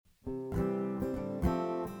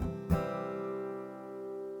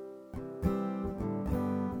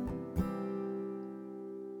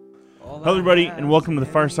Hello, everybody, and welcome to the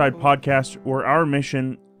Fireside Podcast, where our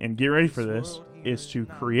mission, and get ready for this, is to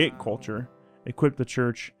create culture, equip the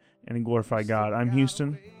church, and glorify God. I'm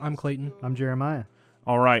Houston. I'm Clayton. I'm Jeremiah.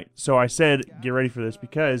 All right, so I said get ready for this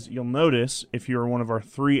because you'll notice, if you're one of our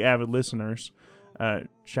 3 avid listeners,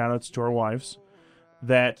 shout-outs to our wives,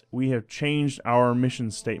 that we have changed our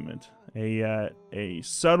mission statement. A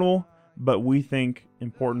subtle, but we think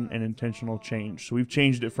important and intentional change. So we've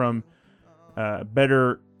changed it from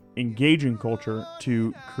better engaging culture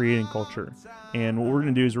to creating culture. And what we're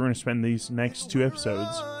going to do is we're going to spend these next 2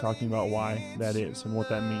 episodes talking about why that is and what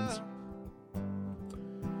that means.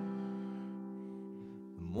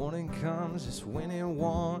 The morning comes just when it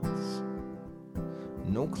wants.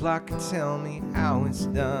 No clock can tell me how it's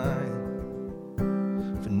done.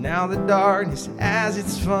 For now the darkness has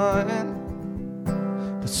its fun,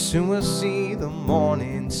 but soon we'll see the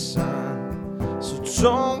morning sun. So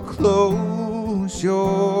don't close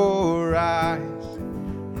your eyes,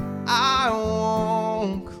 I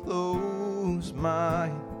won't close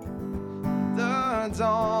mine. The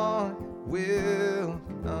dawn will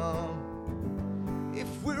come.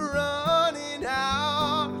 If we're running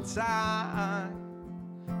out of time,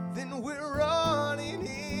 then we're running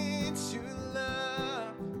into love.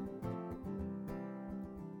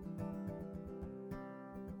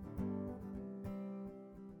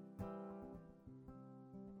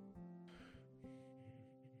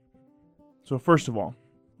 So first of all,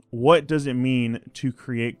 what does it mean to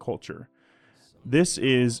create culture? This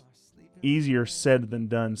is easier said than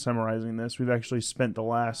done summarizing this. We've actually spent the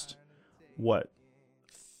last,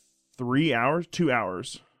 3 hours? 2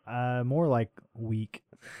 hours? More like week.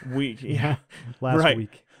 Yeah. Last Right.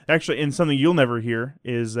 week. Actually, and something you'll never hear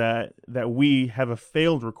is that we have a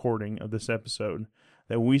failed recording of this episode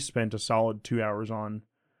that we spent a solid 2 hours on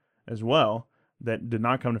as well that did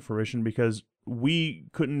not come to fruition because we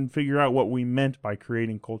couldn't figure out what we meant by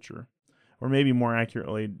creating culture. Or maybe more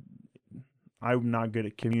accurately, I'm not good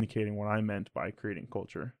at communicating what I meant by creating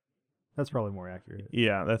culture. That's probably more accurate.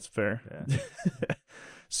 Yeah, that's fair. Yeah.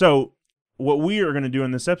 So what we are going to do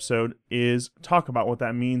in this episode is talk about what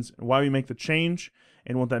that means, why we make the change,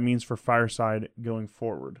 and what that means for Fireside going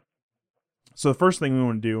forward. So the first thing we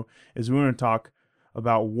want to do is we want to talk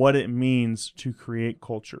about what it means to create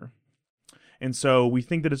culture. And so we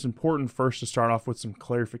think that it's important first to start off with some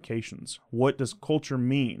clarifications. What does culture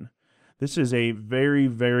mean? This is a very,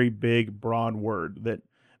 very big, broad word that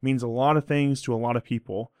means a lot of things to a lot of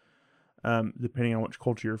people, depending on which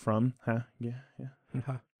culture you're from.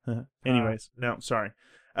 Anyways, no, sorry.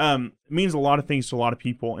 It means a lot of things to a lot of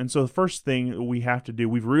people. And so the first thing that we have to do,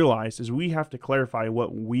 we've realized, is we have to clarify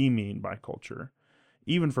what we mean by culture,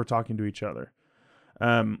 even for talking to each other.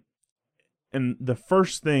 And the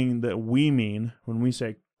first thing that we mean when we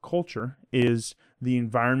say culture is the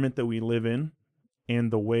environment that we live in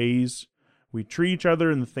and the ways we treat each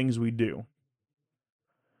other and the things we do.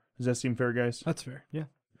 Does that seem fair, guys? That's fair. Yeah.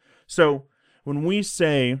 So when we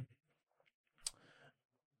say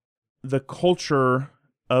the culture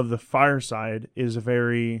of the Fireside is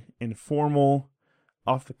very informal,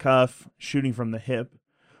 off the cuff, shooting from the hip,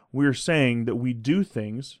 we're saying that we do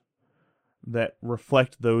things that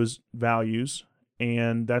reflect those values,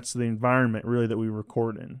 and that's the environment really that we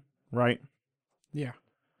record in, right? Yeah.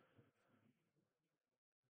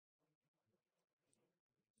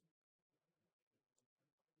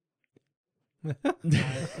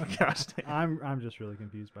 Gosh, I'm just really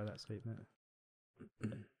confused by that statement.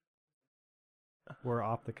 We're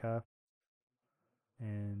off the cuff,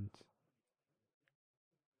 and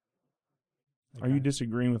are you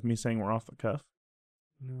disagreeing with me saying we're off the cuff?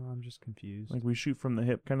 No, I'm just confused. Like we shoot from the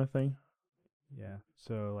hip kind of thing? Yeah.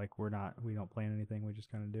 So like we don't plan anything. We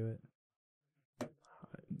just kind of do it.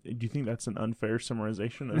 Do you think that's an unfair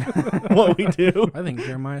summarization of what we do? I think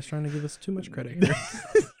Jeremiah's trying to give us too much credit here.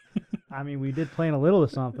 I mean, we did plan a little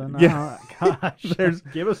of something. Yeah. Gosh,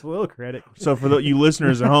 give us a little credit. So for you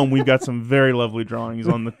listeners at home, we've got some very lovely drawings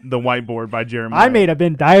on the whiteboard by Jeremiah. I made a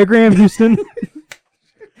Venn diagram, Houston.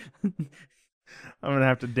 I'm going to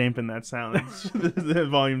have to dampen that sound. The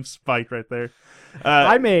volume spiked right there.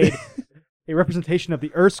 I made a representation of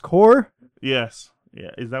the Earth's core. Yes.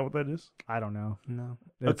 Yeah. Is that what that is? I don't know. No.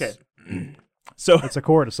 Okay. So It's a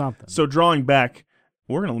core to something. So drawing back,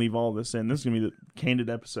 we're going to leave all this in. This is going to be the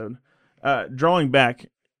candid episode. Drawing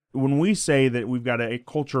back, when we say that we've got a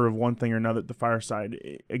culture of one thing or another at the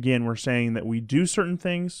Fireside, again, we're saying that we do certain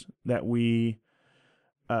things, that we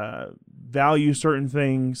value certain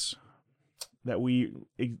things, that we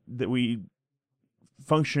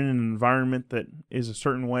function in an environment that is a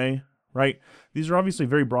certain way, right? These are obviously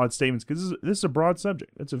very broad statements because this is a broad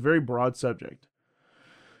subject. It's a very broad subject.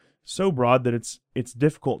 so broad that it's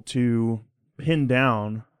difficult to pin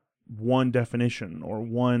down one definition or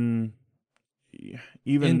one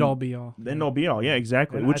even End all be all. End all be all. Yeah,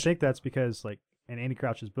 exactly. And I Which think that's because, like, in Andy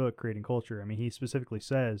Crouch's book, Creating Culture, I mean, he specifically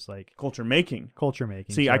says, like, culture making. culture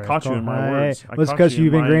making. See, I Sorry, caught you in my Hey, words. I well, it's caught because you in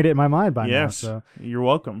you've my- ingrained it in my mind by Yes, now. So, you're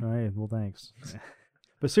welcome. all right, well, thanks.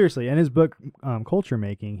 But seriously, in his book, Culture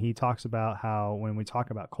Making, he talks about how when we talk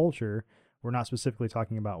about culture, we're not specifically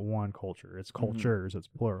talking about one culture. It's cultures. It's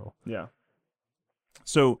plural. Yeah.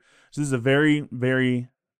 So this is a very, very,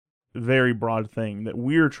 very broad thing that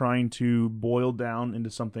we're trying to boil down into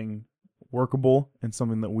something workable and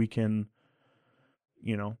something that we can,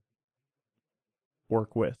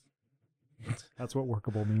 work with. That's what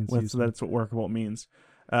workable means. That's what workable means.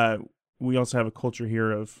 We also have a culture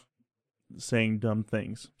here of saying dumb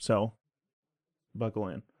things. So buckle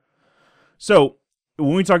in. So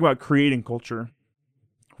when we talk about creating culture,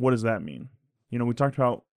 what does that mean? We talked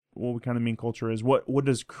about what we kind of mean culture is. What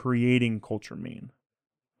does creating culture mean?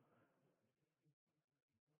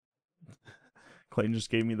 Clayton just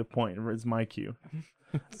gave me the point. It's my cue.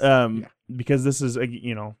 Because this is,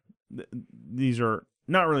 these are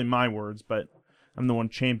not really my words, but I'm the one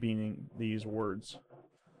championing these words.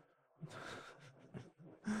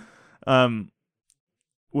 When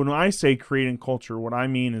I say creating culture, what I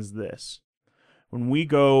mean is this. When we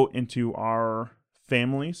go into our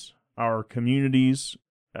families, our communities,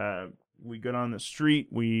 we go down the street,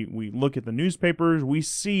 we look at the newspapers, we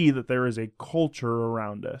see that there is a culture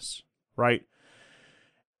around us, right?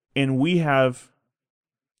 And we have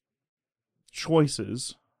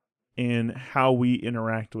choices in how we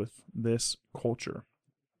interact with this culture.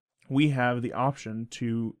 We have the option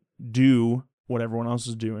to do what everyone else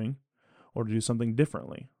is doing or to do something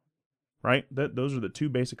differently, right? Those are the two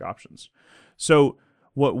basic options. So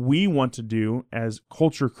what we want to do as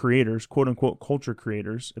culture creators, quote unquote culture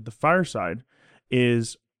creators at the Fireside,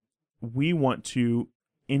 is we want to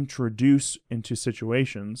introduce into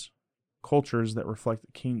situations cultures that reflect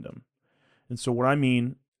the kingdom. And so what I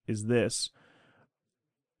mean is this.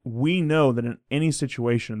 We know that in any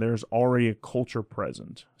situation, there's already a culture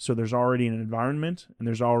present. So there's already an environment and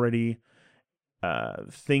there's already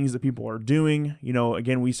things that people are doing.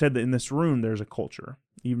 Again, we said that in this room, there's a culture,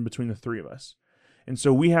 even between the three of us. And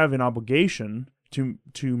so we have an obligation to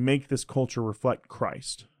make this culture reflect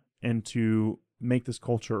Christ and to make this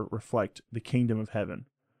culture reflect the kingdom of heaven,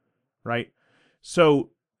 right? So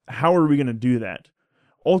how are we going to do that?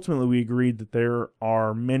 Ultimately, we agreed that there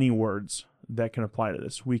are many words that can apply to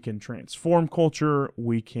this. We can transform culture,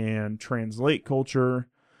 we can translate culture,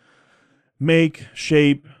 make,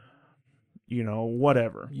 shape,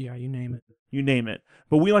 whatever. Yeah, you name it. You name it.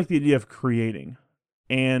 But we like the idea of creating.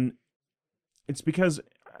 And it's because,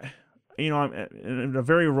 I'm in a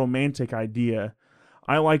very romantic idea.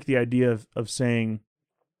 I like the idea of saying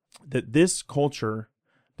that this culture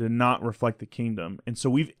did not reflect the kingdom. And so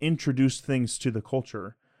we've introduced things to the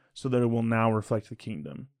culture so that it will now reflect the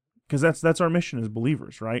kingdom. Because that's our mission as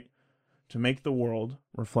believers, right? To make the world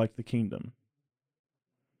reflect the kingdom.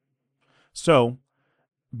 So,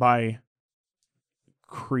 by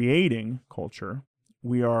creating culture,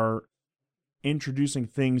 we are introducing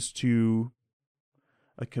things to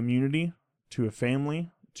a community, to a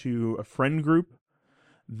family, to a friend group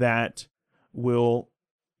that will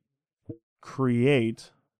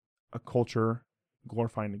create a culture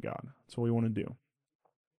glorifying to God. That's what we want to do.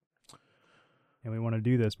 And we want to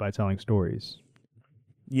do this by telling stories.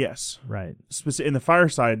 Yes. Right. In the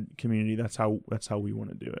Fireside community, that's how we want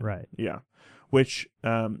to do it. Right. Yeah. Which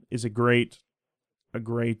is a great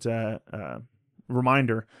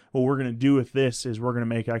reminder. What we're going to do with this is we're going to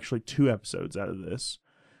make actually 2 episodes out of this.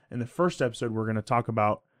 In the first episode, we're going to talk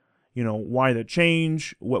about, why the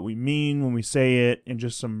change, what we mean when we say it, and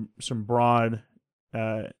just some broad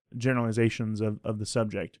generalizations of the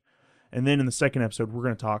subject. And then in the second episode, we're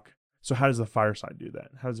going to talk, so how does the Fireside do that?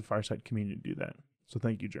 How does the Fireside community do that? So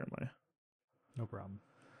thank you, Jeremiah. No problem.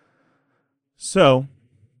 So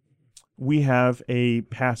we have a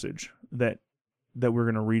passage that we're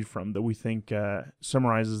going to read from that we think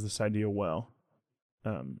summarizes this idea well.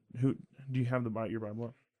 Who do you have your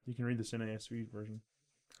Bible? You can read this NASV version.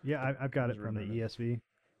 Yeah, I've got it from the ESV.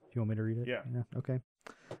 If you want me to read it? Yeah. Okay.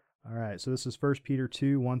 All right. So this is 1 Peter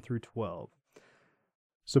 2, 1 through 12.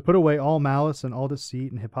 So put away all malice and all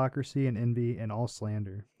deceit and hypocrisy and envy and all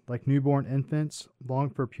slander. Like newborn infants, long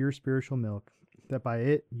for pure spiritual milk, that by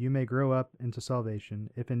it you may grow up into salvation,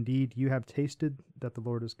 if indeed you have tasted that the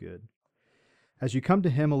Lord is good. As you come to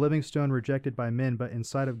him, a living stone rejected by men, but in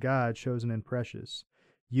sight of God chosen and precious,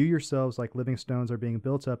 you yourselves, like living stones, are being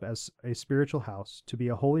built up as a spiritual house, to be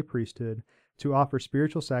a holy priesthood, to offer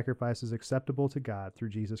spiritual sacrifices acceptable to God through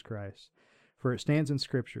Jesus Christ. For it stands in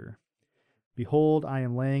Scripture, Behold, I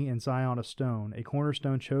am laying in Zion a stone, a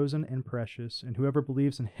cornerstone chosen and precious, and whoever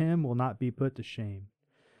believes in him will not be put to shame.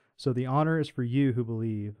 So the honor is for you who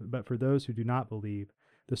believe, but for those who do not believe,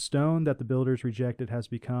 the stone that the builders rejected has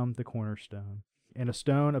become the cornerstone, and a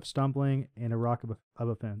stone of stumbling and a rock of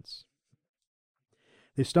offense.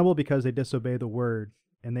 They stumble because they disobey the word,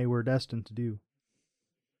 and they were destined to do.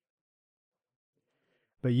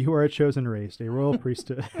 But you are a chosen race, a royal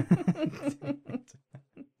priesthood.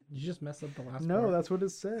 You just messed up the last No, part. that's what it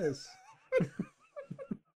says.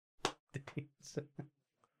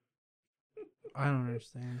 I don't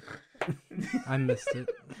understand. I missed it.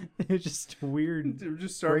 It's just weird.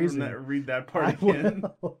 Just start Phrasing. read that part I again.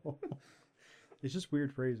 will. It's just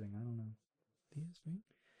weird phrasing. I don't know. DSV?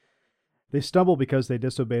 They stumble because they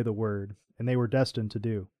disobey the word, and they were destined to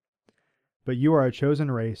do. But you are a chosen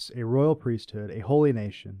race, a royal priesthood, a holy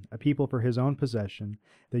nation, a people for his own possession,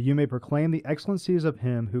 that you may proclaim the excellencies of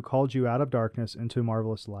him who called you out of darkness into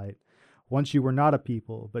marvelous light. Once you were not a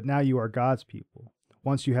people, but now you are God's people.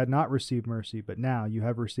 Once you had not received mercy, but now you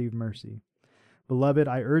have received mercy. Beloved,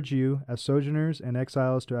 I urge you, as sojourners and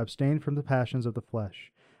exiles, to abstain from the passions of the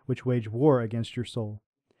flesh, which wage war against your soul.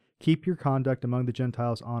 Keep your conduct among the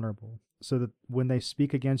Gentiles honorable, so that when they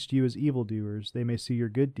speak against you as evildoers, they may see your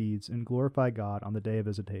good deeds and glorify God on the day of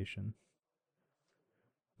visitation.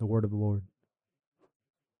 The word of the Lord.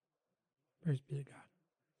 Praise be to God.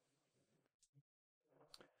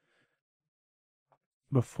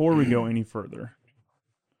 Before we go any further,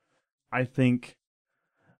 I think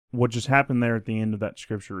what just happened there at the end of that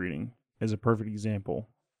scripture reading is a perfect example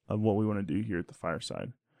of what we want to do here at the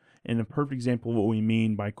fireside, and a perfect example of what we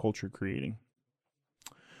mean by culture creating.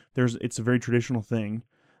 It's a very traditional thing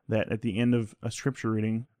that at the end of a scripture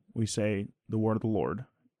reading, we say the word of the Lord,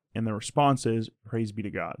 and the response is, praise be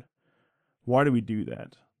to God. Why do we do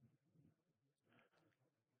that?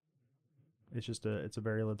 It's just it's a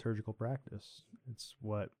very liturgical practice. It's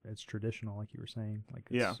traditional, like you were saying.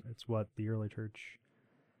 It's what the early church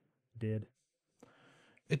did.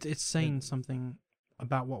 It's saying something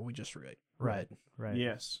about what we just read. Right.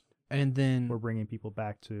 Yes. And then We're bringing people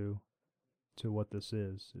back to what this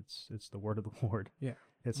is. It's the word of the Lord. Yeah.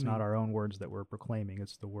 It's not our own words that we're proclaiming.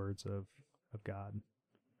 It's the words of God.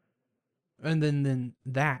 And then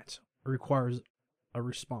that requires a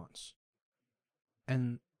response.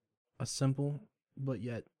 And a simple but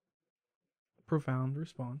yet profound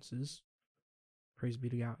response is praise be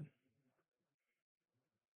to God.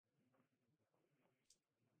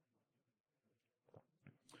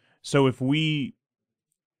 So if we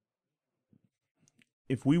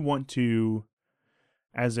want to,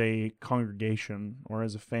 as a congregation or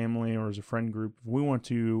as a family or as a friend group, if we want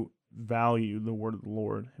to value the word of the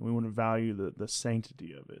Lord and we want to value the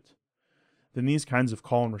sanctity of it, then these kinds of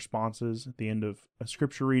call and responses at the end of a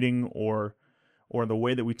scripture reading or the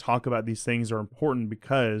way that we talk about these things are important,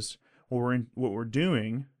 because what we're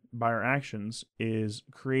doing by our actions is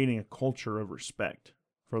creating a culture of respect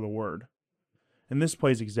for the word. And this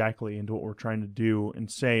plays exactly into what we're trying to do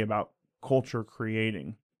and say about culture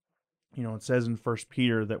creating. You know, it says in 1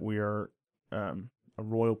 Peter that we are a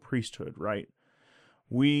royal priesthood, right?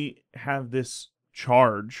 We have this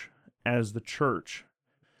charge as the church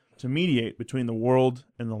to mediate between the world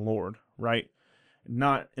and the Lord, right?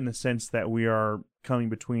 Not in the sense that we are coming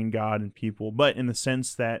between God and people, but in the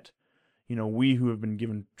sense that, you know, we who have been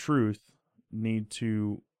given truth need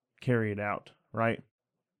to carry it out, right?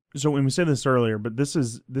 So when we said this earlier, but this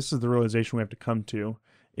is the realization we have to come to,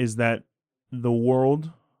 is that the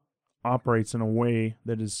world operates in a way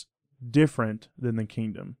that is different than the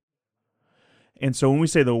kingdom. And so when we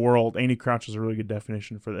say the world, Andy Crouch has a really good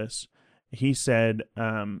definition for this. He said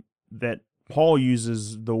that Paul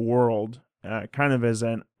uses the world kind of as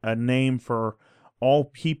a name for all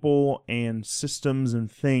people and systems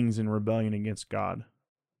and things in rebellion against God,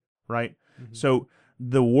 right? Mm-hmm. So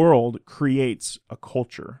the world creates a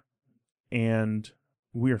culture, and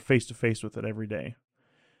we are face to face with it every day.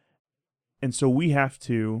 And so we have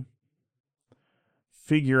to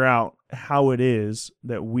figure out how it is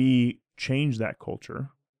that we change that culture,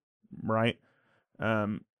 right?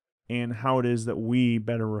 And how it is that we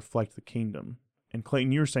better reflect the kingdom. And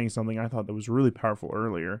Clayton, you were saying something I thought that was really powerful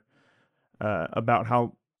earlier about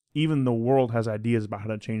how even the world has ideas about how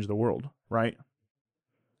to change the world, right?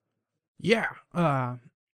 Yeah.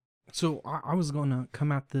 So I was going to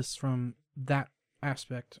come at this from that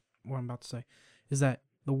aspect. What I'm about to say is that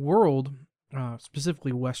the world,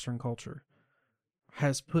 specifically Western culture,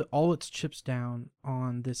 has put all its chips down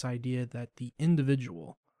on this idea that the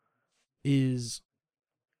individual is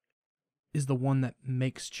is the one that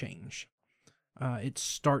makes change. It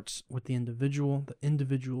starts with the individual. The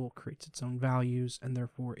individual creates its own values, and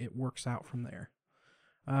therefore it works out from there.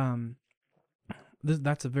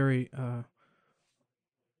 That's a very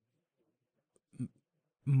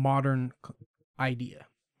modern idea.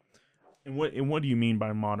 And what do you mean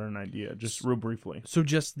by modern idea? Just real briefly. So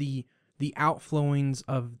just the outflowings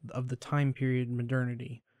of the time period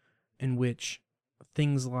modernity, in which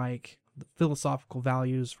things like the philosophical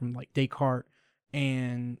values from like Descartes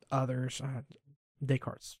and others,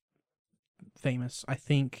 Descartes famous, I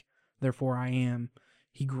think, therefore I am.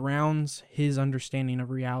 He grounds his understanding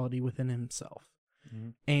of reality within himself. Mm-hmm.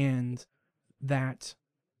 And that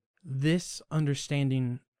this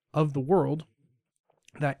understanding of the world,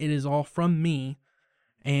 that it is all from me,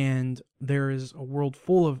 and there is a world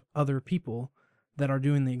full of other people that are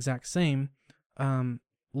doing the exact same,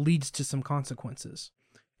 leads to some consequences.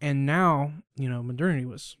 And now, modernity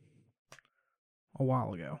was a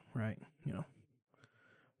while ago, right?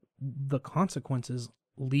 The consequences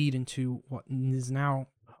lead into what is now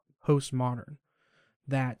postmodern,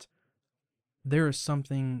 that there is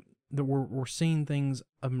something that we're seeing things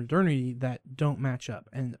of modernity that don't match up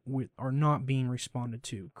and are not being responded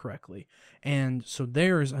to correctly. And so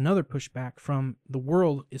there's another pushback from the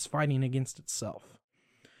world is fighting against itself.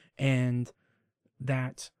 And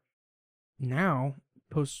that now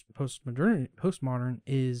postmodern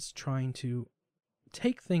is trying to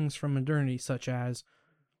take things from modernity, such as,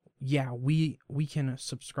 we can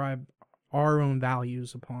subscribe our own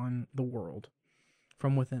values upon the world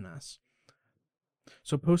from within us.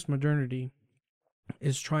 So postmodernity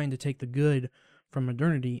is trying to take the good from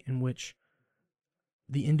modernity, in which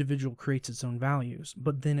the individual creates its own values,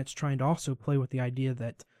 but then it's trying to also play with the idea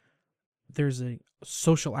that there's a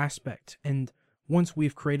social aspect, and once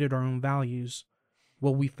we've created our own values,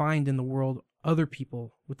 we find in the world other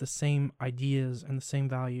people with the same ideas and the same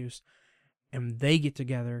values, and they get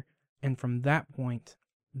together, and from that point,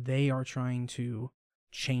 they are trying to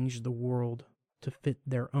change the world to fit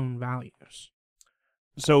their own values.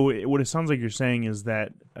 So what it sounds like you're saying is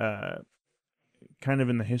that kind of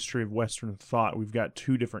in the history of Western thought, we've got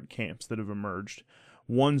two different camps that have emerged.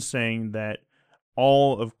 One saying that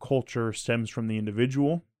all of culture stems from the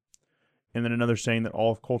individual, and then another saying that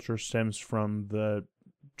all of culture stems from the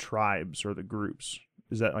tribes or the groups.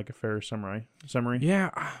 Is that like a fair summary?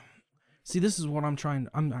 Yeah. See, this is what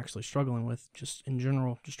I'm actually struggling with, just in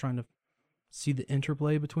general, just trying to see the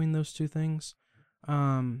interplay between those two things.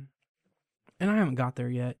 And I haven't got there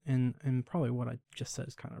yet, and probably what I just said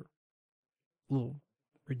is kind of a little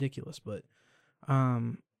ridiculous, but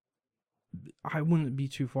I wouldn't be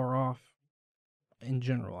too far off in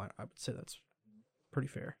general. I would say that's pretty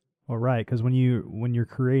fair. Well, right, because when you're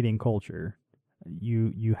creating culture,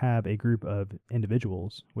 you have a group of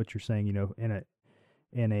individuals, which you're saying, in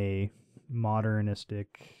a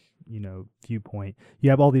modernistic, viewpoint,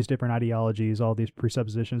 you have all these different ideologies, all these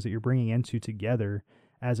presuppositions that you're bringing into together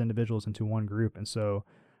as individuals into one group. And so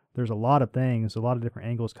there's a lot of things, a lot of different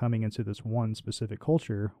angles coming into this one specific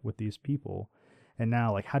culture with these people. And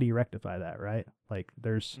now, like, how do you rectify that, right? Like,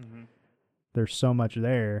 there's so much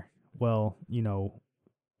there. Well,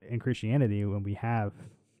 in Christianity, when we have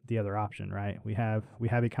the other option, right? We have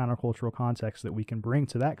a countercultural context that we can bring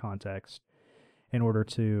to that context in order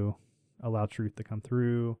to allow truth to come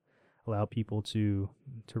through, allow people to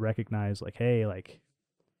recognize, like, hey, like,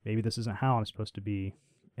 maybe this isn't how I'm supposed to be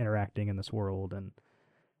interacting in this world, and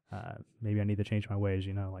maybe I need to change my ways,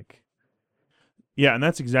 like. Yeah, and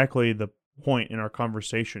that's exactly the point in our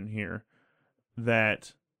conversation here,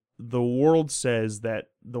 that the world says that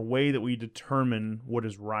the way that we determine what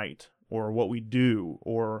is right, or what we do,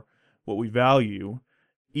 or what we value,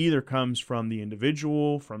 either comes from the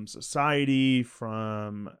individual, from society,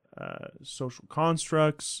 from social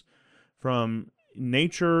constructs, from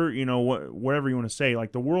nature, whatever you want to say.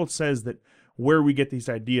 Like, the world says that where we get these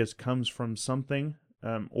ideas comes from something,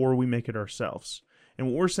 or we make it ourselves. And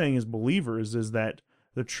what we're saying as believers is that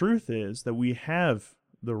the truth is that we have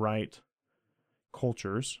the right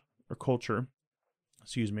culture,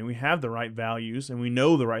 we have the right values, and we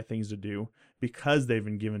know the right things to do because they've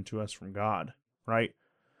been given to us from God, right?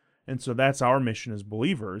 And so that's our mission as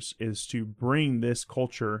believers, is to bring this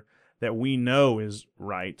culture that we know is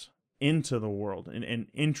right into the world, and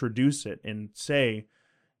introduce it, and say,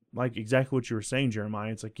 like exactly what you were saying,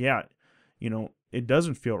 Jeremiah. It's like, it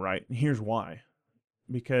doesn't feel right. And here's why.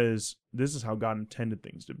 Because this is how God intended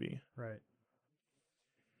things to be. Right.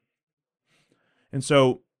 And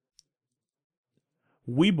so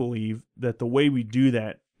we believe that the way we do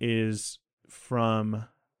that is from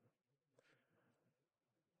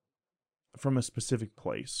a specific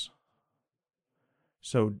place.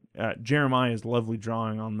 So Jeremiah's lovely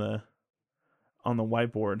drawing on the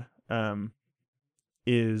whiteboard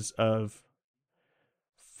is of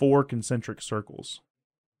 4 concentric circles,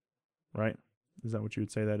 right? Is that what you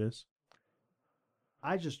would say that is?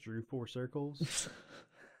 I just drew 4 circles.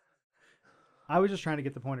 I was just trying to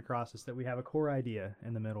get the point across is that we have a core idea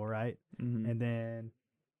in the middle, right? Mm-hmm. And then,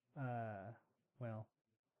 well,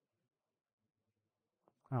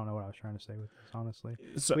 I don't know what I was trying to say with this, honestly.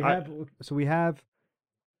 So we have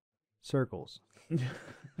circles.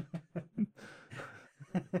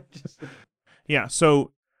 Yeah,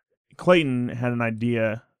 so Clayton had an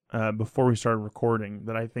idea before we started recording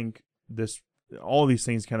that I think all these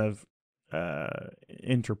things kind of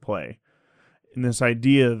interplay. And this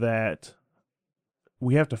idea that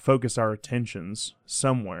we have to focus our attentions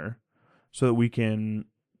somewhere so that we can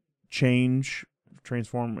change,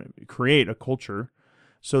 transform, create a culture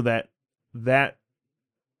so that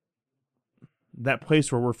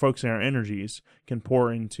place where we're focusing our energies can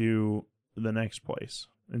pour into the next place.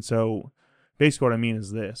 And so basically what I mean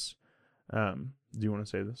is this. Do you want to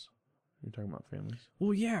say this? You're talking about families.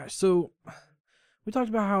 Well, yeah. So we talked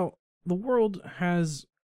about how the world has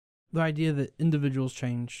the idea that individuals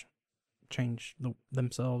change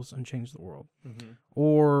themselves and change the world. Mm-hmm.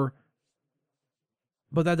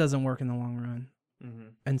 But that doesn't work in the long run. Mm-hmm.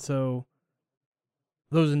 And so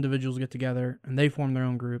those individuals get together and they form their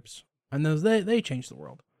own groups, and they change the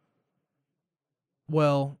world.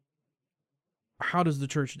 Well, how does the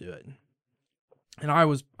church do it? And I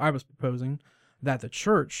was proposing that the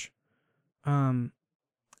church,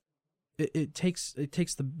 it takes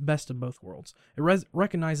the best of both worlds. It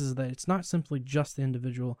recognizes that it's not simply just the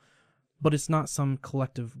individual, but it's not some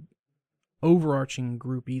collective, overarching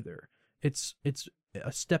group either. It's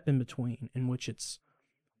a step in between, in which it's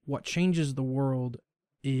what changes the world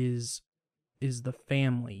is the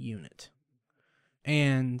family unit,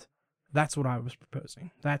 and that's what I was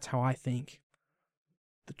proposing. That's how I think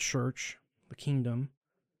the church, the kingdom,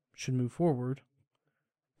 should move forward,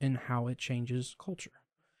 and how it changes culture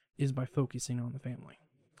is by focusing on the family.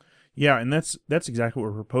 Yeah, and that's exactly what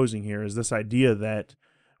we're proposing here, is this idea that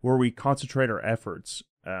where we concentrate our efforts,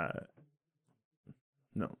 the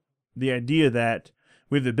idea that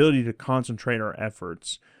we have the ability to concentrate our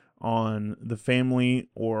efforts on the family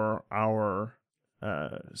or our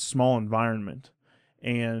small environment.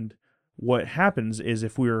 And what happens is,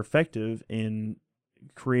 if we are effective in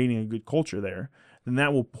creating a good culture there, then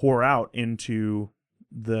that will pour out into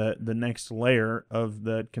the next layer of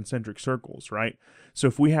the concentric circles, right? So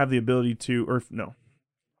if we have the ability to,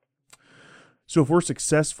 so if we're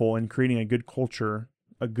successful in creating a good culture,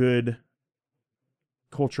 okay.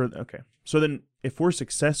 So then if we're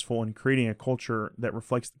successful in creating a culture that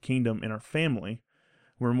reflects the kingdom in our family,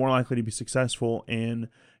 we're more likely to be successful in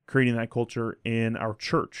creating that culture in our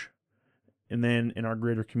church, and then in our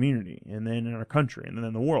greater community, and then in our country, and then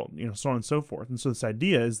in the world, so on and so forth. And so this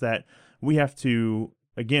idea is that we have to,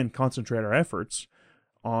 again, concentrate our efforts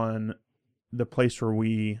on the place where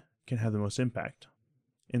we can have the most impact.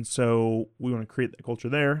 And so we want to create that culture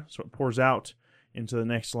there, so it pours out into the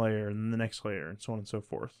next layer, and then the next layer, and so on and so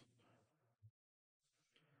forth.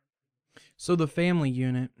 So the family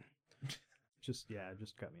unit just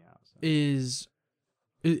cut me out. So.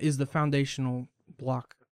 is the foundational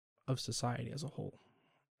block of society as a whole.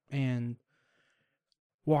 And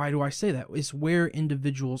why do I say that? It's where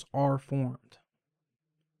individuals are formed.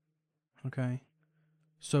 Okay?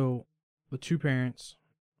 So the two parents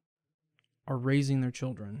are raising their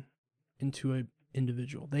children into an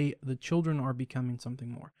individual. The children are becoming something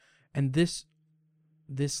more. And this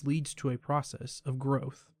leads to a process of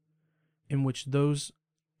growth in which those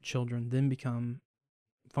children then become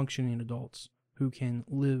functioning adults who can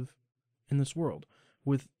live in this world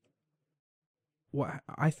with what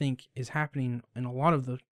I think is happening in a lot of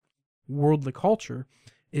the worldly culture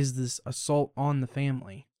is this assault on the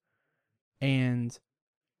family, and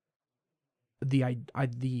the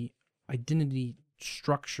identity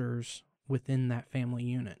structures within that family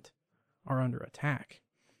unit are under attack.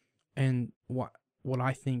 And what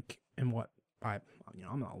I think, and what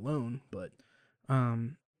I'm not alone, but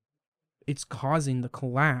it's causing the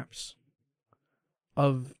collapse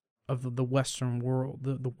of the Western world.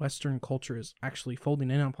 The Western culture is actually folding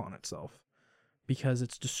in upon itself because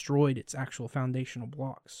it's destroyed its actual foundational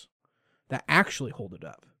blocks that actually hold it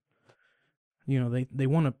up. They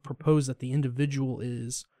want to propose that the individual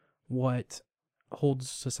is what holds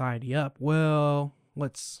society up. Well,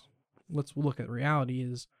 let's look at reality.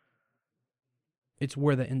 Is it's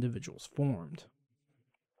where the individual's formed,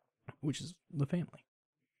 which is the family.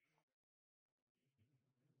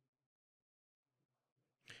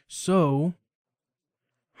 So,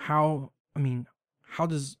 how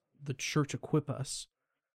does the church equip us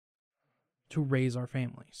to raise our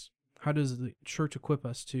families? How does the church equip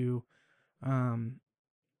us to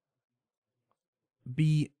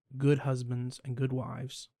be good husbands and good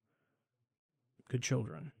wives, good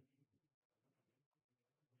children?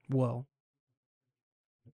 Well,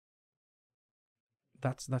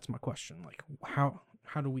 that's my question. Like, how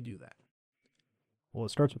do we do that? Well, it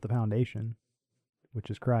starts with the foundation, which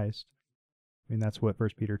is Christ. I mean, that's what 1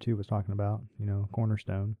 Peter 2 was talking about,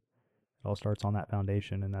 cornerstone. It all starts on that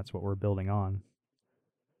foundation, and that's what we're building on.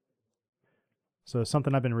 So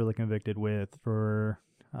something I've been really convicted with for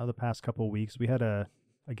the past couple of weeks, we had a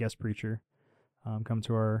guest preacher come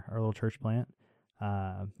to our little church plant,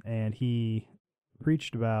 and he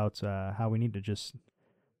preached about how we need to just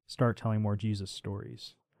start telling more Jesus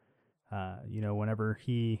stories. Whenever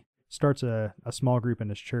he starts a small group in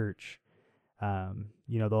his church,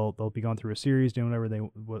 they'll be going through a series, doing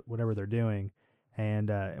whatever they're doing, and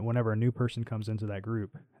whenever a new person comes into that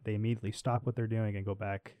group, they immediately stop what they're doing and go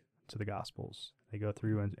back to the Gospels. They go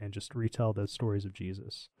through and just retell the stories of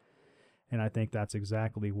Jesus. And I think that's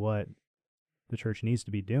exactly what the church needs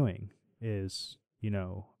to be doing, is,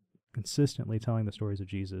 consistently telling the stories of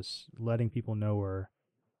Jesus, letting people know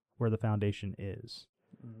where the foundation is.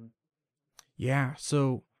 Mm-hmm. Yeah.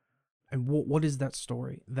 So, and what is that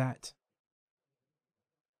story? That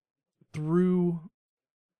through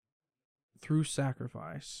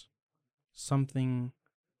sacrifice, something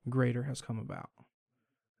greater has come about,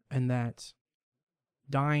 and that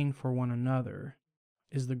dying for one another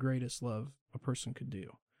is the greatest love a person could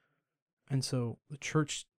do. And so the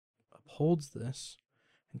church upholds this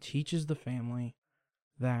and teaches the family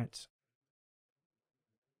that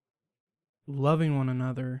loving one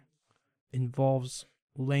another involves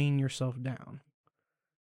laying yourself down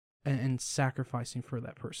and sacrificing for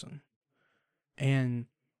that person. And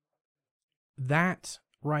that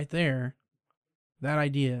right there, that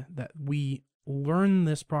idea that we learn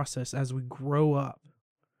this process as we grow up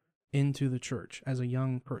into the church as a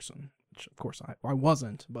young person, which of course I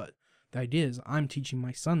wasn't, but the idea is I'm teaching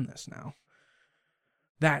my son this now,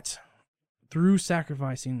 that through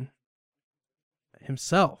sacrificing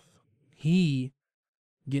himself, he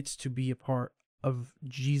gets to be a part of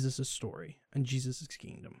Jesus' story and Jesus'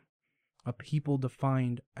 kingdom, a people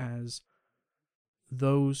defined as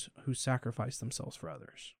those who sacrifice themselves for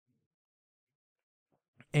others.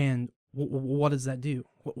 And what does that do?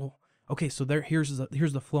 Well, okay, so here's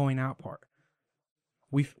the flowing out part.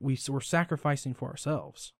 We're sacrificing for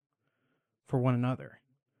ourselves, for one another.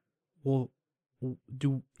 Well,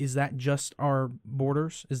 is that just our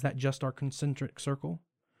borders? Is that just our concentric circle?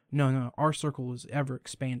 No. Our circle is ever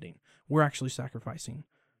expanding. We're actually sacrificing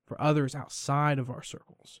for others outside of our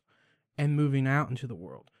circles and moving out into the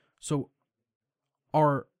world. So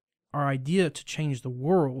our idea to change the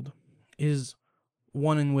world is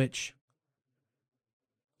one in which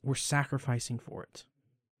we're sacrificing for it.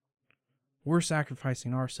 We're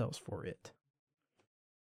sacrificing ourselves for it.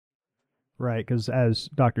 Right, because as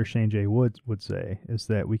Dr. Shane J. Wood would say, is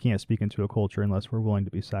that we can't speak into a culture unless we're willing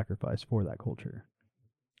to be sacrificed for that culture.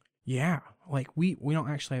 Yeah, like we don't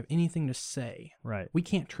actually have anything to say. Right. We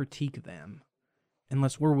can't critique them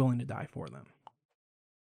unless we're willing to die for them.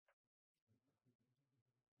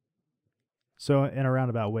 So in a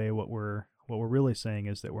roundabout way, what we're really saying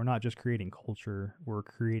is that we're not just creating culture, we're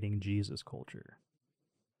creating Jesus culture.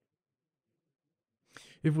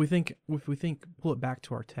 If we think, pull it back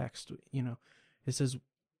to our text, it says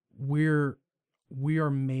we are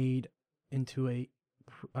made into a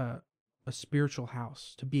spiritual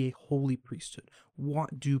house to be a holy priesthood.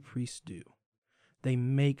 What do priests do? They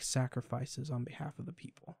make sacrifices on behalf of the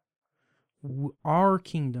people. Our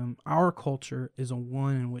kingdom, our culture is a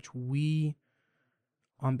one in which we,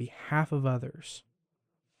 on behalf of others,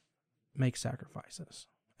 make sacrifices.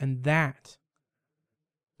 And that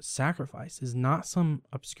sacrifice is not some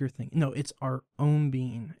obscure thing. No, it's our own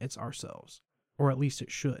being. It's ourselves. Or at least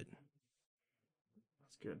it should.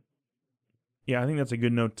 That's good. Yeah, I think that's a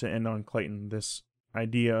good note to end on, Clayton. This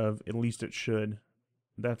idea of at least it should.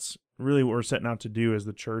 That's really what we're setting out to do as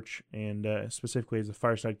the church, and specifically as the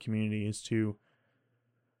Fireside community, is to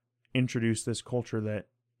introduce this culture that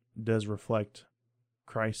does reflect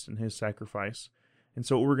Christ and his sacrifice. And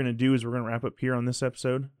so what we're going to do is we're going to wrap up here on this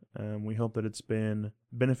episode. We hope that it's been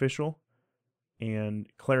beneficial and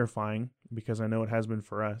clarifying, because I know it has been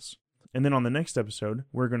for us. And then on the next episode,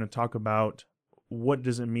 we're going to talk about what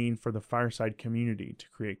does it mean for the Fireside community to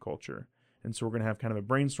create culture. And so we're going to have kind of a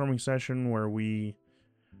brainstorming session where we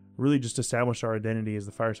really just establish our identity as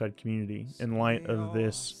the Fireside community in light of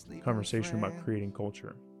this conversation about creating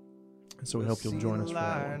culture. So we hope you'll join us for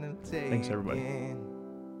that one. Thanks, everybody.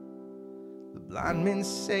 The blind men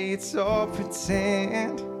say it's all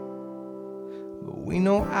pretend, but we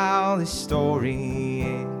know how this story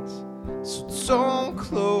ends. So don't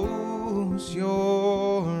close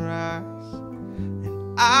your eyes,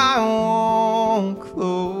 and I won't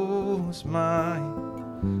close mine.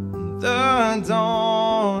 The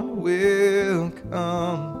dawn will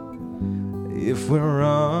come. If we're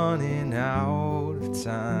running out of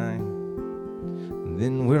time,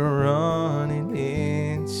 then we're running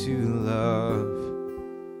into love.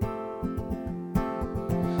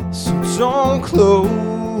 So don't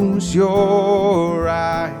close your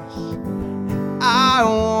eyes, and I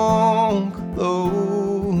won't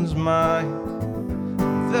close mine.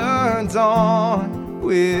 The dawn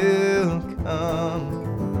will